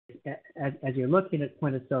as you're looking at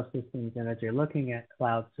point of sale systems and as you're looking at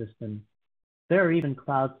cloud systems, there are even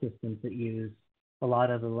cloud systems that use a lot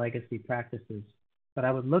of the legacy practices. But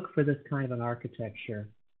I would look for this kind of an architecture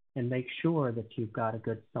and make sure that you've got a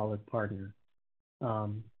good solid partner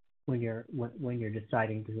when you're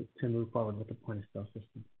deciding to move forward with the point of sale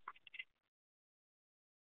system.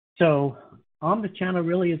 So Omnichannel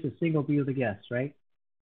really is a single view of the guest, right?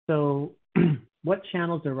 So what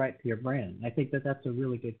channels are right for your brand? I think that that's a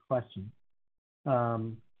really good question.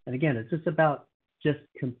 And again, is this about just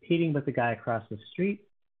competing with the guy across the street,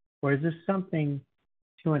 or is this something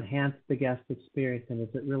to enhance the guest experience, and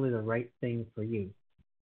is it really the right thing for you?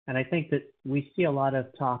 And I think that we see a lot of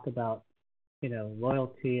talk about,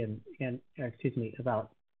 loyalty and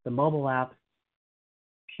about the mobile apps,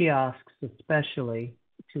 kiosks, especially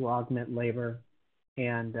to augment labor,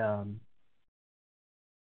 and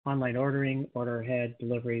online ordering, order ahead,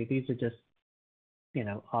 delivery. These are just,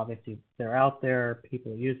 obviously they're out there,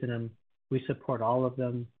 people are using them. We support all of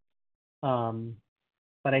them.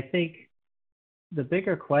 But I think the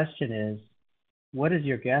bigger question is, what does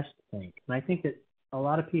your guest think? And I think that a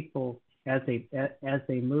lot of people, as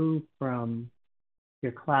they move from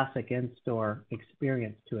your classic in-store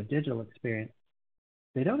experience to a digital experience,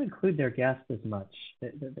 they don't include their guests as much.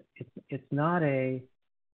 It's not it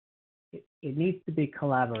needs to be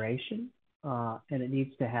collaboration, and it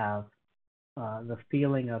needs to have the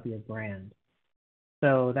feeling of your brand.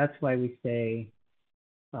 So that's why we say,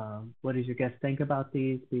 what does your guest think about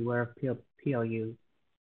these? Beware of PLU.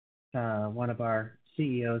 One of our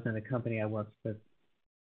CEOs in a company I worked with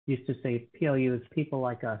used to say PLU is people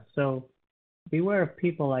like us. So beware of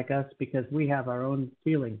people like us, because we have our own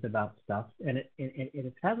feelings about stuff, and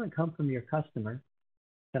it hasn't come from your customer,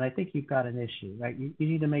 then I think you've got an issue, right? You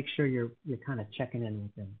need to make sure you're kind of checking in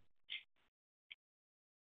with them.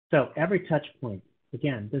 So every touch point,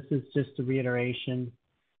 again, this is just a reiteration.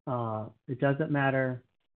 It doesn't matter,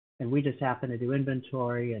 and we just happen to do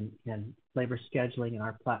inventory and labor scheduling in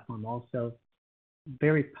our platform also.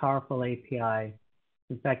 Very powerful API.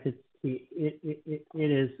 In fact, it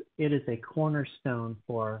is a cornerstone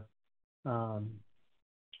for the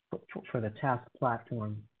task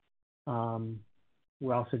platform.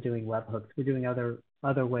 We're also doing webhooks. We're doing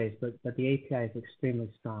other ways, but the API is extremely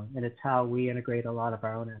strong, and it's how we integrate a lot of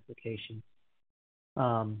our own applications.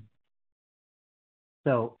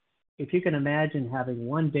 So if you can imagine having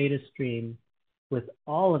one data stream with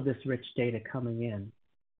all of this rich data coming in,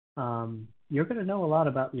 you're going to know a lot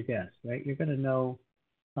about your guests, right? You're going to know,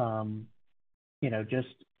 just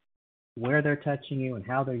where they're touching you and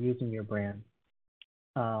how they're using your brand.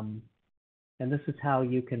 And this is how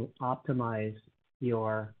you can optimize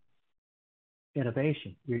your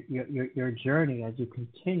innovation, your journey as you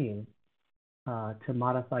continue to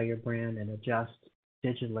modify your brand and adjust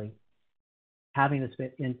digitally. Having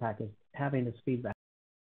this impact, having this feedback.